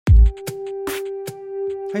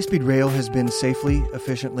High-speed rail has been safely,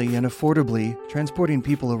 efficiently, and affordably transporting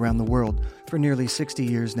people around the world for nearly 60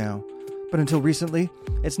 years now. But until recently,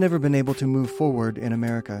 it's never been able to move forward in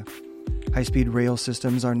America. High-speed rail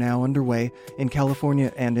systems are now underway in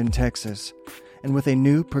California and in Texas. And with a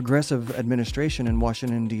new progressive administration in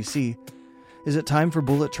Washington, D.C., is it time for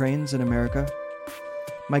bullet trains in America?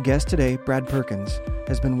 My guest today, Brad Perkins,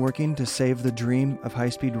 has been working to save the dream of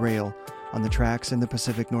high-speed rail on the tracks in the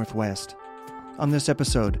Pacific Northwest. On this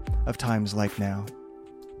episode of Times Like Now.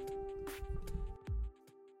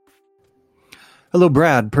 Hello,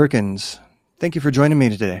 Brad Perkins. Thank you for joining me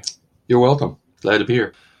today. You're welcome. Glad to be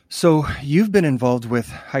here. So you've been involved with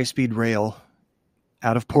high-speed rail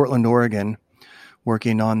out of Portland, Oregon,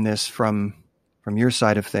 working on this from your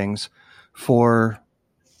side of things for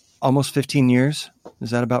almost 15 years. Is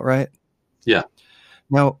that about right? Yeah.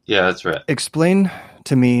 Now, yeah, that's right. Explain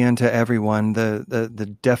to me and to everyone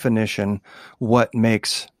the definition, what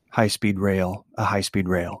makes high-speed rail a high-speed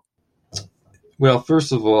rail. Well,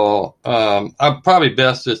 first of all, I'm probably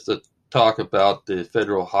best just to talk about the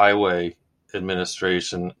Federal Highway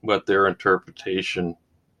Administration, what their interpretation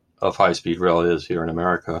of high-speed rail is here in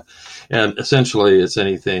America. And essentially, it's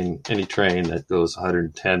any train that goes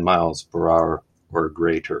 110 miles per hour or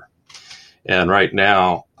greater. And right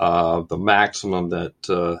now, the maximum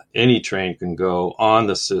that any train can go on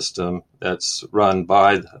the system that's run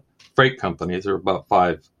by the freight companies, there are about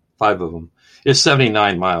five of them, is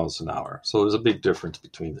 79 miles an hour. So there's a big difference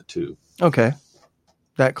between the two. Okay.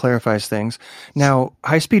 That clarifies things. Now,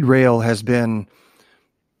 high-speed rail has been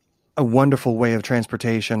a wonderful way of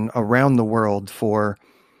transportation around the world for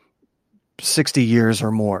 60 years or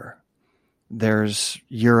more. There's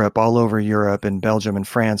Europe, all over Europe, and Belgium and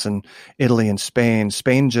France and Italy and Spain.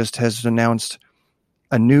 Spain just has announced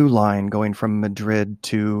a new line going from Madrid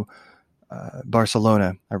to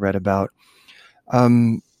Barcelona, I read about.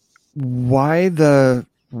 Why the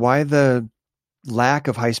lack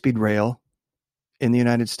of high-speed rail in the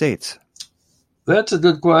United States? That's a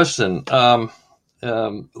good question. A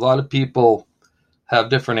lot of people have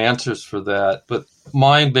different answers for that, but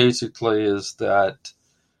mine basically is that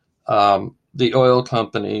the oil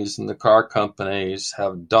companies and the car companies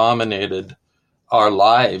have dominated our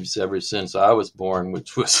lives ever since I was born,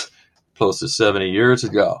 which was close to 70 years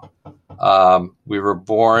ago. We were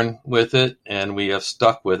born with it, and we have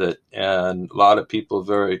stuck with it. And a lot of people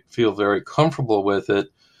feel very comfortable with it,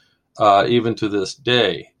 even to this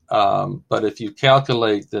day. But if you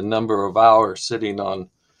calculate the number of hours sitting on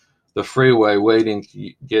the freeway waiting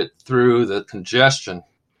to get through the congestion,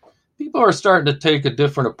 people are starting to take a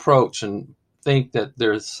different approach and think that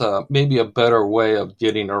there's maybe a better way of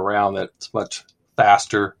getting around that's much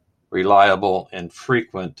faster, reliable, and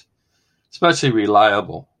frequent, especially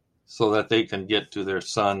reliable, so that they can get to their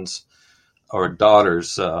son's or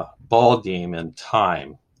daughter's ball game in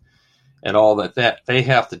time. And all that they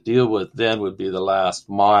have to deal with then would be the last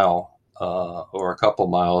mile or a couple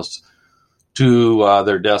miles to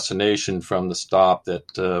their destination from the stop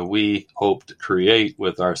that we hope to create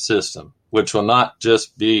with our system, which will not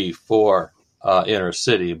just be for inner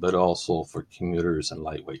city, but also for commuters and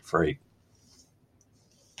lightweight freight.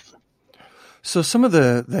 So some of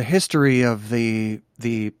the history of the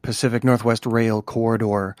Pacific Northwest Rail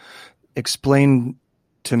Corridor, explain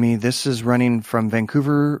to me. This is running from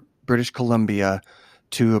Vancouver, British Columbia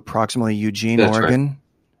to approximately Eugene, That's Oregon. right.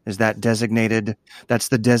 Is that designated? That's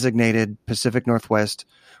the designated Pacific Northwest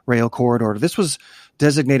Rail Corridor. This was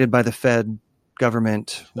designated by the Fed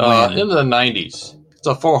government in the 90s. It's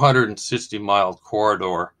a 460-mile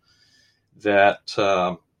corridor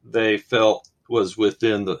that they felt was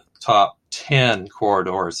within the top 10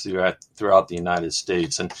 corridors throughout the United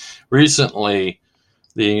States. And recently,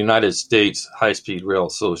 the United States High-Speed Rail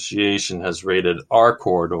Association has rated our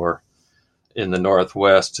corridor in the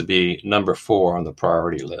Northwest to be number 4 on the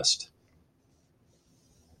priority list.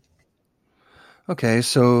 Okay,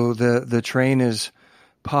 so the train is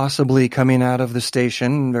possibly coming out of the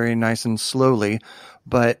station very nice and slowly,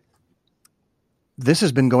 but this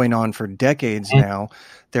has been going on for decades now.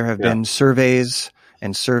 There have been surveys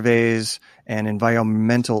and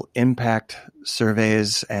environmental impact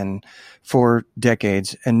surveys and for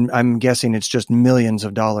decades. And I'm guessing it's just millions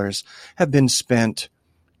of dollars have been spent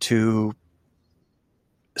to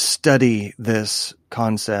study this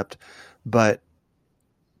concept. But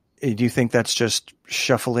do you think that's just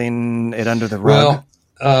shuffling it under the rug?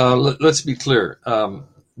 Well, let's be clear.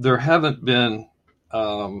 There haven't been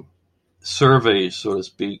surveys, so to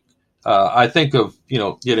speak. I think of,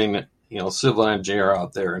 getting, civil engineer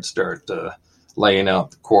out there and start laying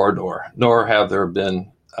out the corridor, nor have there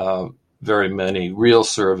been very many real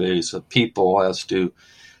surveys of people as to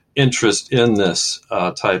interest in this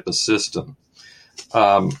type of system.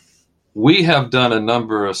 We have done a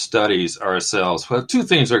number of studies ourselves. Well, two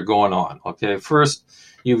things are going on. Okay, first,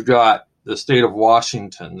 you've got the state of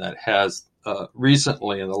Washington that has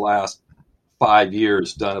recently, in the last 5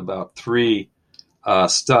 years, done about 3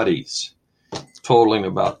 studies totaling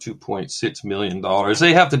about $2.6 million.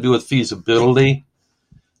 They have to do with feasibility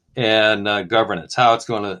and governance, how it's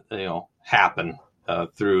going to happen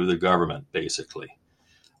through the government, basically.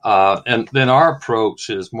 And then our approach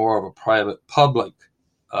is more of a private-public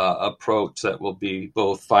approach that will be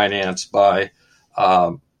both financed by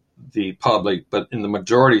the public, but in the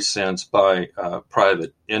majority sense by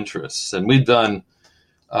private interests. And we've done,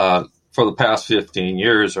 for the past 15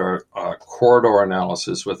 years, our corridor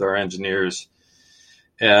analysis with our engineers,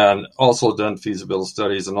 and also done feasibility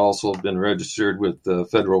studies, and also been registered with the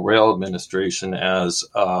Federal Rail Administration as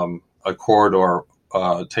a corridor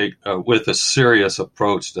with a serious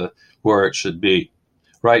approach to where it should be.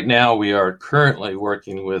 Right now, we are currently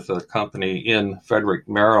working with a company in Frederick,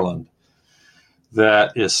 Maryland,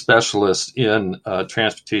 that is specialist in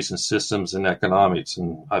transportation systems and economics,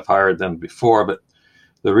 and I've hired them before, but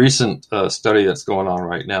the recent study that's going on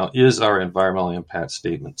right now is our environmental impact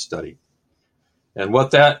statement study. And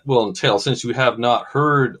what that will entail, since you have not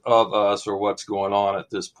heard of us or what's going on at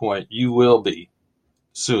this point, you will be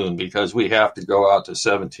soon, because we have to go out to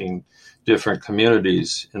 17 different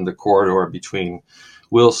communities in the corridor between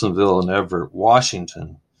Wilsonville and Everett,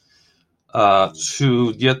 Washington,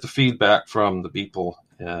 to get the feedback from the people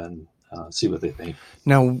and see what they think.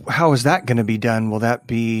 Now, how is that going to be done? Will that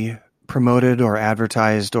be promoted or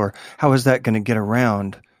advertised, or how is that going to get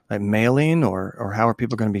around? Like mailing, or how are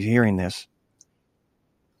people going to be hearing this?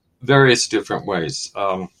 Various different ways.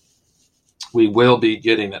 We will be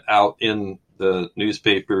getting it out in the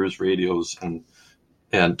newspapers, radios,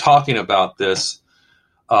 and talking about this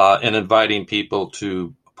and inviting people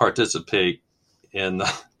to participate in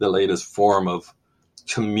the latest form of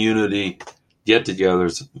community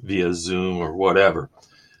get-togethers via Zoom or whatever.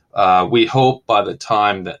 We hope by the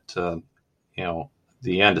time that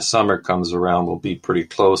the end of summer comes around, we'll be pretty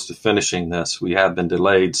close to finishing this. We have been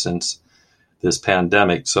delayed since this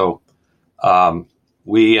pandemic, so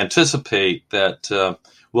we anticipate that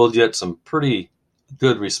we'll get some pretty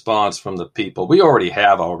good response from the people. We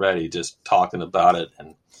already just talking about it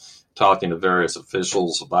and talking to various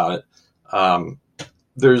officials about it.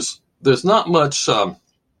 There's not much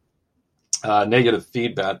negative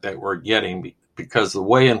feedback that we're getting, because the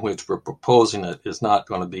way in which we're proposing it is not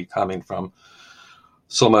going to be coming from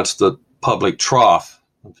so much the public trough.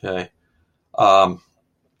 Okay.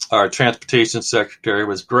 Our transportation secretary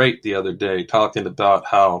was great the other day talking about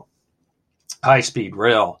how high-speed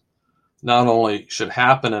rail not only should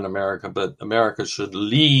happen in America, but America should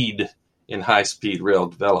lead in high-speed rail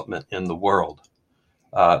development in the world.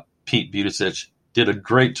 Pete Buttigieg did a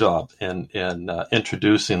great job in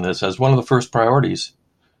introducing this as one of the first priorities.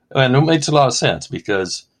 And it makes a lot of sense,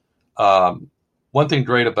 because one thing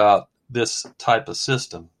great about this type of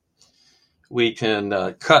system, we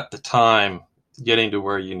can cut the time getting to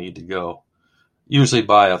where you need to go, usually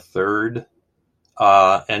by a third,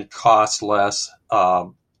 and cost less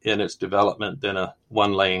in its development than a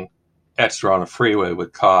one-lane extra on a freeway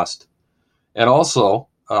would cost. And also,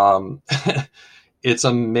 it's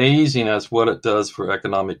amazing as what it does for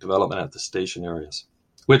economic development at the station areas,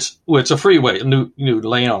 which a freeway, a new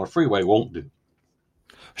lane on a freeway won't do.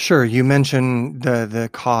 Sure. You mentioned the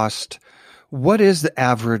cost. What is the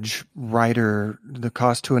average rider, the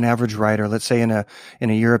cost to an average rider, let's say in a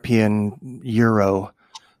European Euro,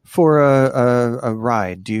 for a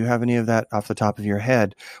ride? Do you have any of that off the top of your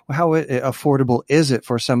head? How affordable is it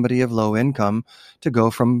for somebody of low income to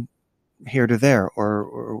go from here to there?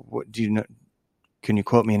 Or what do you know? Can you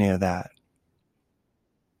quote me any of that?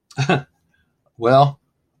 Well,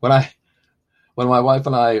 when my wife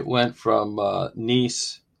and I went from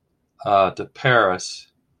Nice to Paris,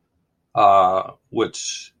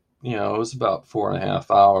 which it was about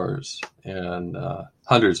 4.5 hours and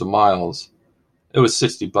hundreds of miles, it was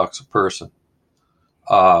 $60 a person.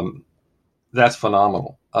 That's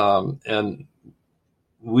phenomenal, and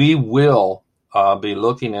we will be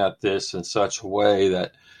looking at this in such a way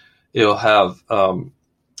that it'll have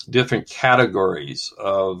different categories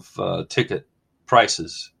of ticket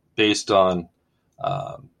prices based on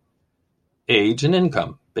age and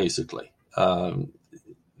income, basically.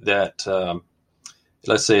 That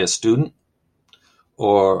let's say a student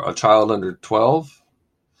or a child under 12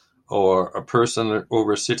 or a person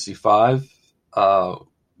over 65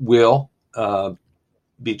 will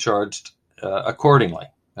be charged accordingly.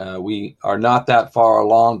 We are not that far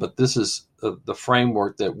along, but this is the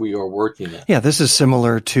framework that we are working in. Yeah, this is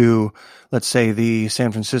similar to, let's say, the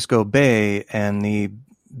San Francisco Bay and the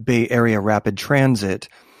Bay Area Rapid Transit,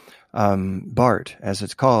 BART, as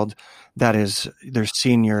it's called. That is, there's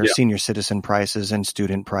senior citizen prices and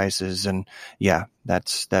student prices, and yeah,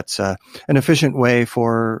 that's an efficient way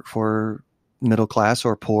for middle class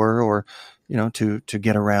or poor, or to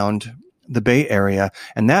get around the Bay Area.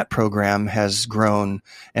 And that program has grown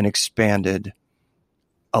and expanded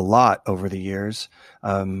a lot over the years.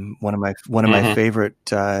 One of my favorite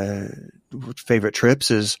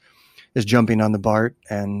trips is jumping on the BART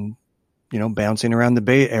and bouncing around the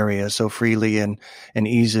Bay Area so freely and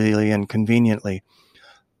easily and conveniently.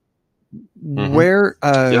 Where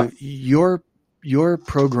your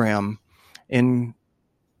program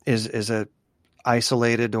is a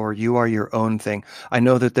isolated, or you are your own thing? I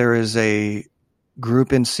know that there is a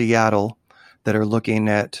group in Seattle that are looking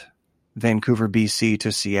at Vancouver, BC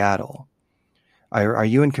to Seattle. Are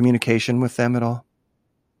you in communication with them at all?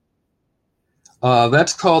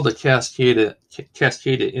 That's called the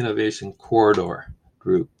Cascadia Innovation Corridor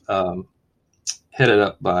Group, headed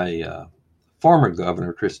up by former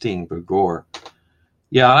Governor Christine Begor.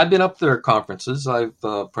 Yeah, I've been up to their conferences. I've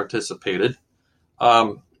participated,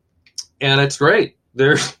 and it's great.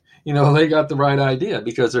 They got the right idea,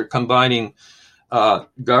 because they're combining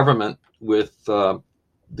government with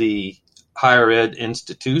the higher ed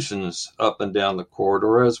institutions up and down the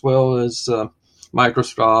corridor, as well as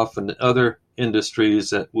Microsoft and other industries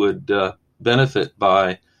that would benefit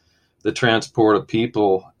by the transport of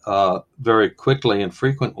people very quickly and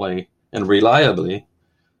frequently and reliably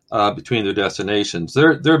between their destinations.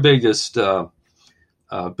 Their biggest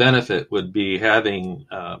benefit would be having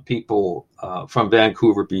people from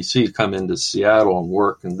Vancouver, BC come into Seattle and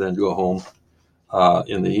work, and then go home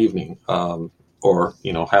in the evening, or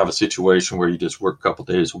have a situation where you just work a couple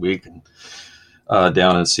days a week and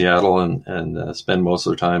down in Seattle and spend most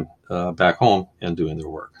of their time back home and doing their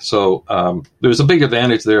work. So there's a big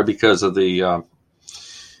advantage there because of the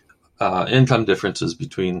income differences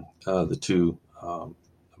between the two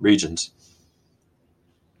regions.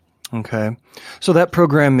 Okay, so that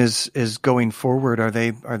program is going forward. Are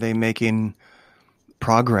they making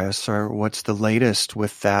progress, or what's the latest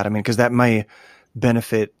with that? I mean, because that may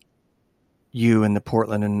benefit you in the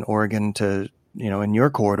Portland and Oregon to in your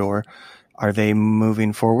corridor. Are they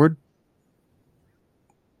moving forward?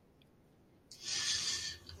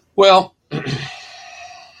 Well,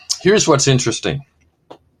 here's what's interesting.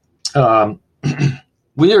 We're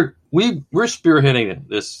spearheading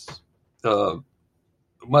this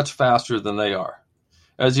much faster than they are.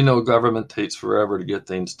 As you know, government takes forever to get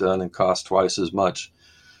things done and costs twice as much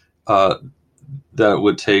that it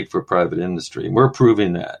would take for private industry. We're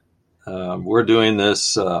proving that. We're doing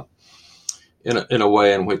this in a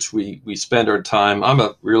way in which we spend our time. I'm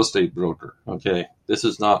a real estate broker. Okay, this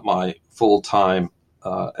is not my full-time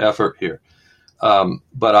effort here,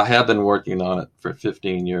 but I have been working on it for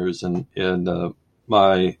 15 years, and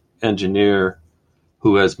my engineer,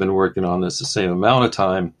 who has been working on this the same amount of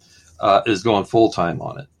time, is going full-time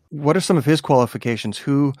on it. What are some of his qualifications?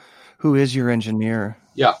 Who is your engineer?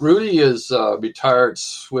 Yeah, Rudy is a retired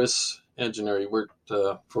Swiss engineer. He worked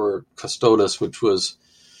for Custodes, which was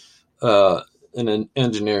an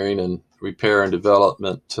engineering and repair and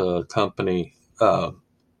development company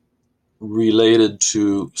related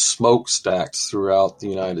to smokestacks throughout the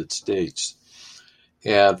United States.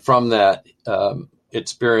 And from that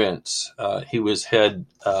experience, he was head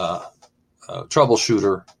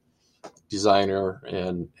troubleshooter, designer,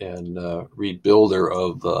 and rebuilder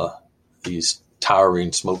of these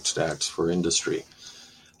towering smokestacks for industry.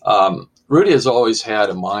 Rudy has always had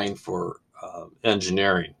a mind for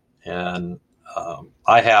engineering, and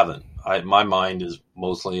I haven't. My mind is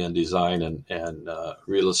mostly in design and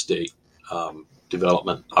real estate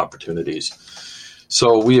development opportunities.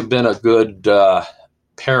 So we have been a good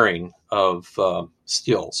pairing of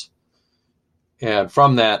skills, and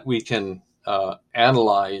from that we can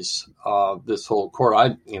analyze this whole core.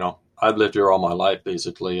 I've lived here all my life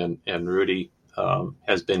basically, and Rudy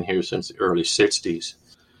has been here since the early '60s,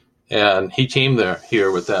 and he came here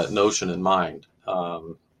with that notion in mind,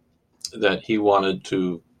 that he wanted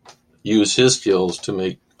to use his skills to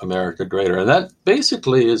make America greater. And that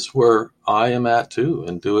basically is where I am at too,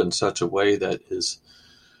 and do it in such a way that is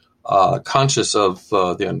conscious of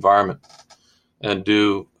the environment, and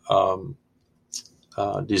do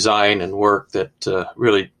design and work that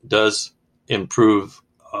really does improve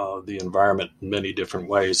the environment in many different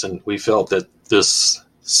ways. And we felt that this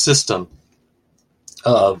system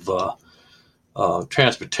of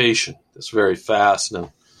transportation is very fast and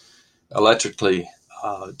electrically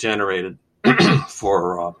generated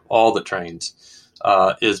for all the trains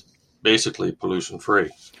is basically pollution free.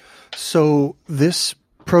 So this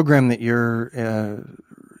program that you're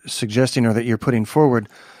suggesting or that you're putting forward,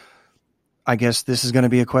 I guess this is going to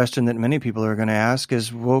be a question that many people are going to ask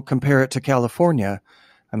is, we'll compare it to California.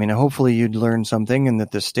 I mean, hopefully you'd learn something and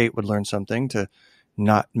that the state would learn something to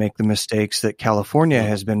not make the mistakes that California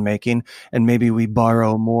has been making. And maybe we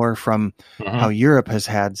borrow more from how Europe has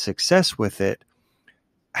had success with it.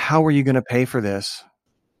 How are you going to pay for this?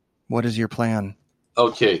 What is your plan?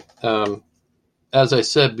 Okay. As I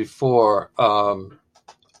said before,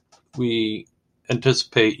 we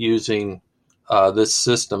anticipate using this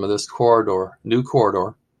system, this new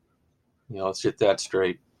corridor. Let's get that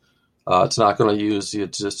straight. It's not going to use the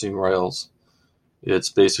existing rails. It's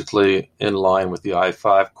basically in line with the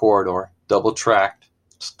I-5 corridor, double-tracked,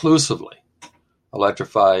 exclusively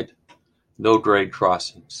electrified, no grade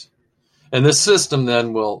crossings. And this system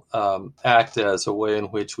then will act as a way in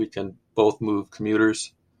which we can both move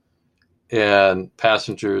commuters and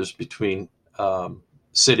passengers between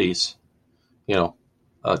cities,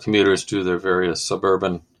 commuters to their various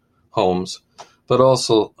suburban homes, but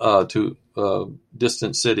also to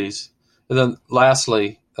distant cities. And then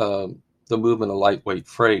lastly, the movement of lightweight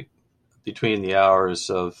freight between the hours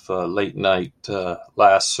of late night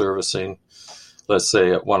last servicing, let's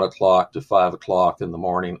say at 1 o'clock to 5 o'clock in the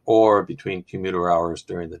morning, or between commuter hours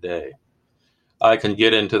during the day. I can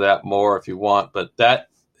get into that more if you want, but that,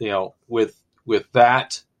 with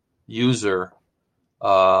that user,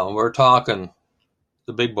 we're talking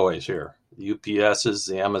the big boys here, the UPSs,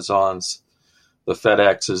 the Amazons, the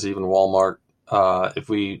FedExes, even Walmart. If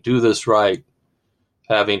we do this right,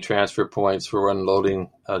 having transfer points for unloading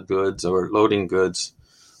goods or loading goods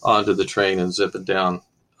onto the train and zip it down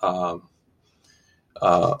along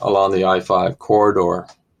the I-5 corridor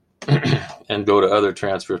and go to other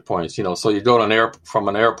transfer points. So you go from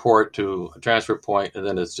an airport to a transfer point, and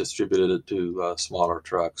then it's distributed to smaller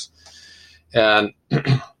trucks. And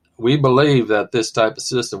we believe that this type of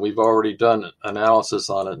system, we've already done analysis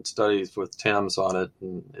on it and studies with Thames on it,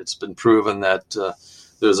 and it's been proven that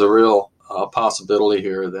there's a real possibility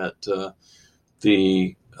here that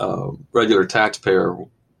the regular taxpayer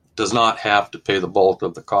does not have to pay the bulk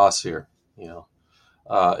of the costs here.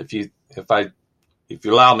 If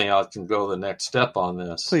you allow me, I can go the next step on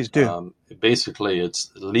this. Please do. Basically,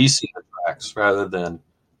 it's leasing the tracks rather than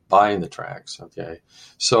buying the tracks. Okay,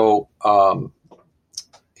 so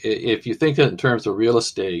if you think in terms of real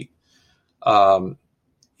estate,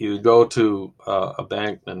 you go to a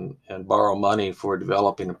bank and borrow money for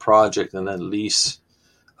developing a project and then lease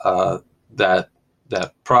that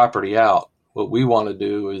property out. What we want to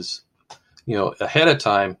do is, ahead of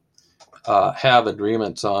time, have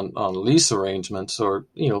agreements on lease arrangements, or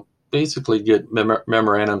basically get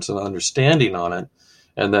memorandums of understanding on it,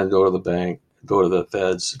 and then go to the bank, go to the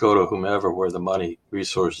feds, go to whomever where the money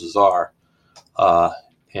resources are,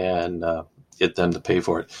 and get them to pay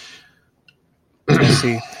for it. I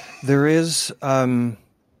see. There is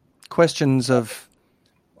questions of,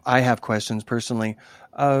 I have questions personally.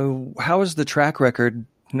 How has the track record,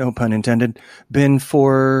 no pun intended, been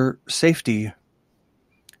for safety?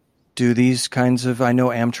 Do these kinds of, I know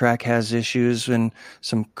Amtrak has issues and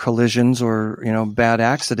some collisions or, bad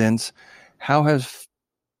accidents. How has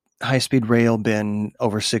high-speed rail been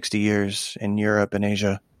over 60 years in Europe and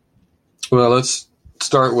Asia? Well, let's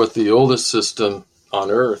start with the oldest system on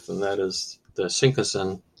Earth, and that is the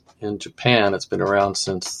Shinkansen in Japan. It's been around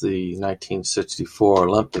since the 1964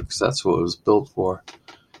 Olympics. That's what it was built for.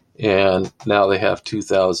 And now they have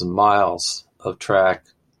 2,000 miles of track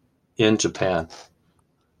in Japan.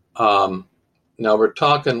 Now we're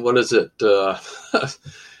talking, what is it,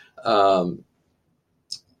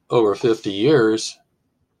 over 50 years,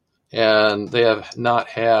 and they have not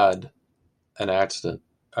had an accident,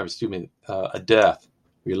 a death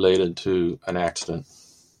related to an accident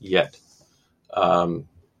yet. And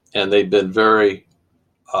they've been very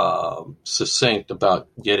succinct about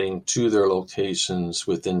getting to their locations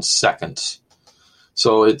within seconds.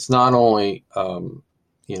 So it's not only,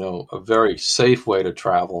 a very safe way to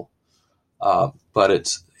travel, but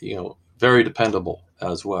it's, very dependable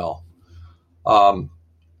as well.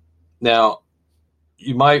 Now,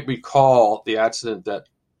 you might recall the accident that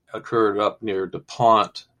occurred up near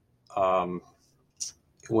DuPont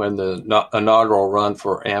when the inaugural run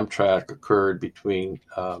for Amtrak occurred between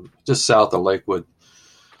just south of Lakewood.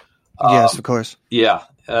 Yes, of course. Yeah,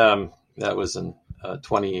 that was in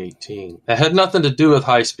 2018. It had nothing to do with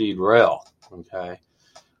high-speed rail, okay?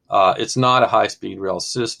 It's not a high-speed rail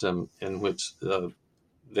system in which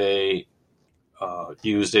they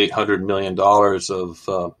used $800 million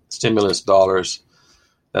of stimulus dollars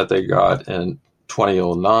that they got in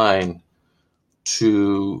 2009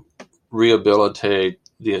 to rehabilitate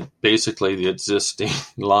basically the existing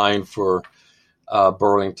line for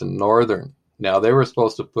Burlington Northern. Now, they were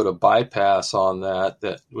supposed to put a bypass on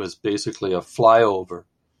that was basically a flyover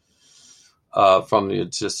from the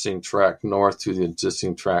existing track north to the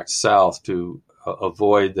existing track south to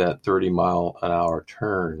avoid that 30-mile-an-hour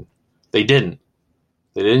turn. They didn't.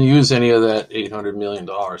 They didn't use any of that $800 million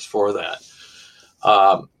for that.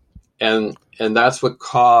 And that's what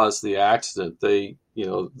caused the accident. The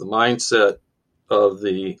mindset of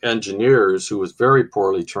the engineers, who was very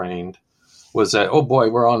poorly trained, was that, oh boy,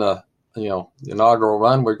 we're on a inaugural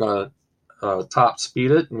run. We're going to top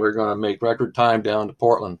speed it, and we're going to make record time down to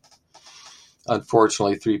Portland.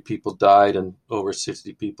 Unfortunately, 3 people died and over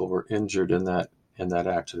 60 people were injured in that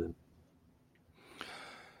accident.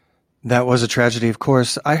 That was a tragedy, of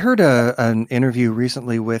course. I heard an interview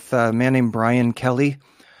recently with a man named Brian Kelly,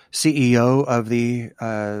 CEO of the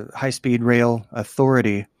High Speed Rail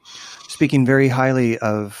Authority, speaking very highly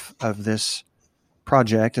of this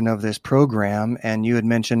project and of this program. And you had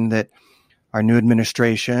mentioned that our new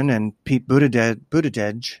administration and Pete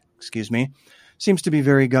Buttigieg, seems to be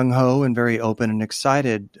very gung-ho and very open and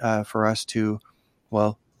excited for us to,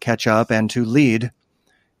 catch up and to lead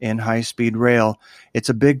in high-speed rail. It's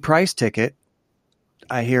a big price ticket.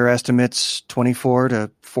 I hear estimates $24 to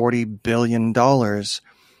 $40 billion,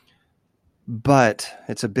 but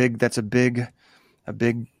that's a big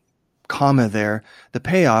comma there. The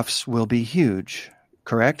payoffs will be huge,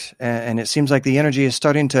 correct? And it seems like the energy is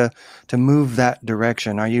starting to move that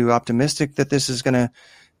direction. Are you optimistic that this is going to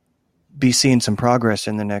be seeing some progress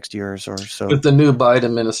in the next years or so? With the new Biden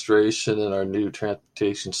administration and our new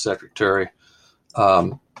transportation secretary,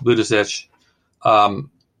 Buttigieg,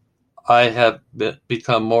 I have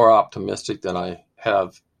become more optimistic than I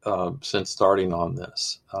have since starting on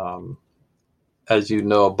this. As you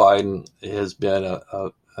know, Biden has been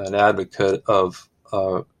an advocate of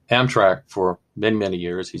Amtrak for many, many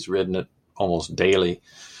years. He's ridden it almost daily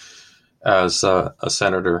as a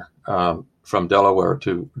senator from Delaware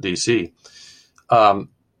to D.C.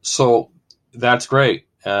 So that's great.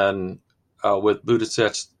 And with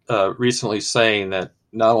Buttigieg recently saying that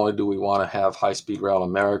not only do we want to have high-speed rail in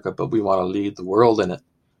America, but we want to lead the world in it,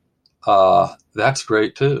 that's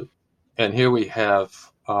great too. And here we have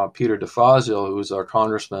Peter DeFazio, who's our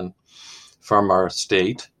congressman from our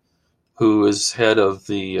state, who is head of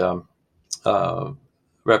the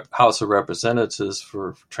House of Representatives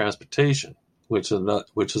for transportation, which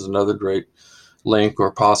is another great link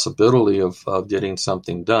or possibility of getting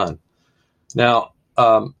something done. Now,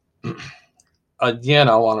 again,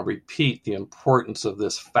 I want to repeat the importance of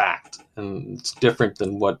this fact, and it's different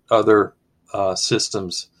than what other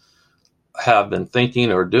systems have been thinking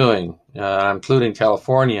or doing. I'm including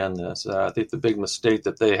California in this. I think the big mistake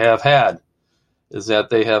that they have had is that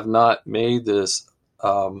they have not made this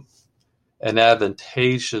an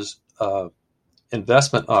advantageous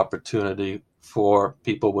investment opportunity for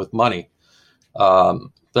people with money,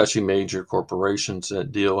 especially major corporations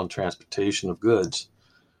that deal in transportation of goods.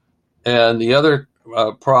 And the other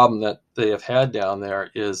problem that they have had down there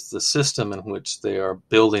is the system in which they are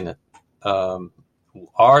building it.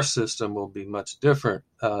 Our system will be much different,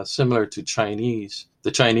 similar to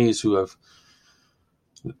the Chinese who have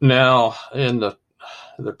now in the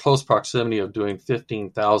close proximity of doing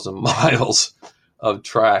 15,000 miles of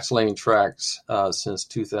lane tracks since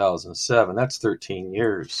 2007. That's 13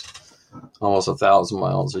 years, almost 1,000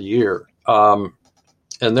 miles a year. And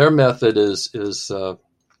their method is using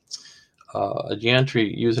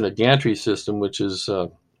a gantry system, which is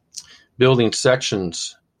building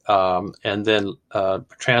sections and then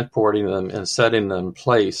transporting them and setting them in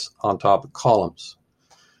place on top of columns.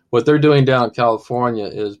 What they're doing down in California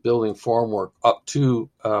is building formwork up to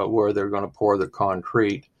where they're going to pour the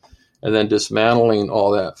concrete, and then dismantling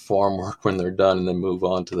all that formwork when they're done, and then move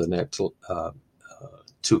on to the next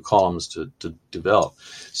 2 columns to develop.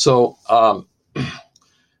 So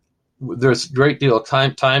there's a great deal of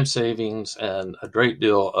time savings and a great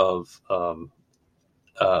deal of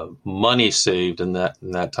money saved in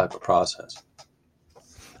that type of process.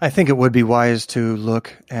 I think it would be wise to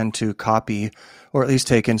look and to copy, or at least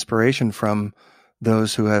take inspiration from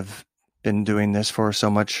those who have been doing this for so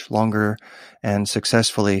much longer and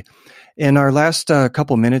successfully. In our last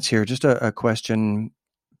couple minutes here, just a question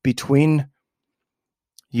between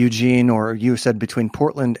Eugene, or you said between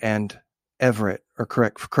Portland and Everett, or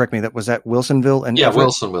correct me, was that Wilsonville and Everett?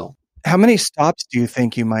 Wilsonville. How many stops do you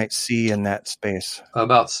think you might see in that space?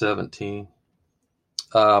 About 17.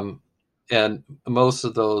 and most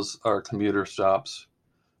of those are commuter stops.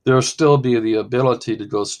 There will still be the ability to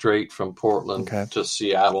go straight from Portland to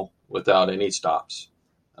Seattle without any stops.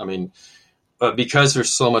 I mean, but because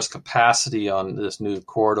there's so much capacity on this new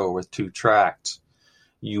corridor with 2 tracks,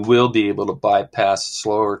 you will be able to bypass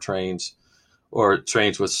slower trains or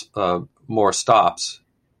trains with more stops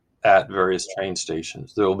at various train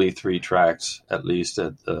stations. There will be 3 tracks at least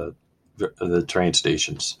at the train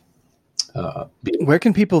stations. Where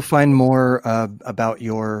can people find more about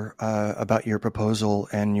your proposal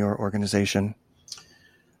and your organization?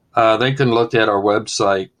 They can look at our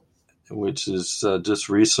website, which has just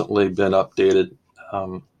recently been updated.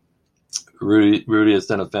 Rudy has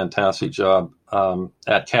done a fantastic job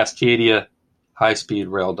at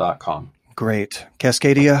CascadiaHighSpeedRail.com. Great.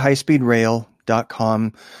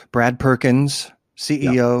 CascadiaHighSpeedRail.com. Brad Perkins,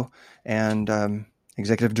 CEO and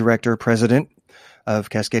Executive Director, President of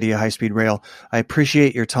Cascadia High Speed Rail. I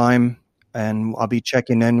appreciate your time, and I'll be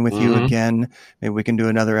checking in with you again. Maybe we can do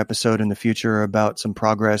another episode in the future about some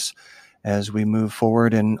progress as we move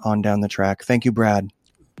forward and on down the track. Thank you, Brad.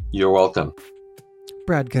 You're welcome.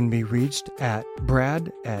 Brad can be reached at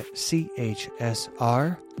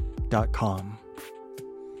brad@chsr.com.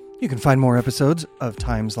 You can find more episodes of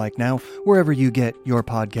Times Like Now wherever you get your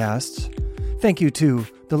podcasts. Thank you to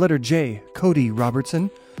the letter J, Cody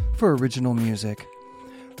Robertson, for original music.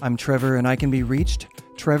 I'm Trevor, and I can be reached,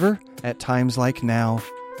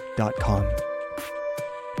 Trevor@timeslikeNow.com.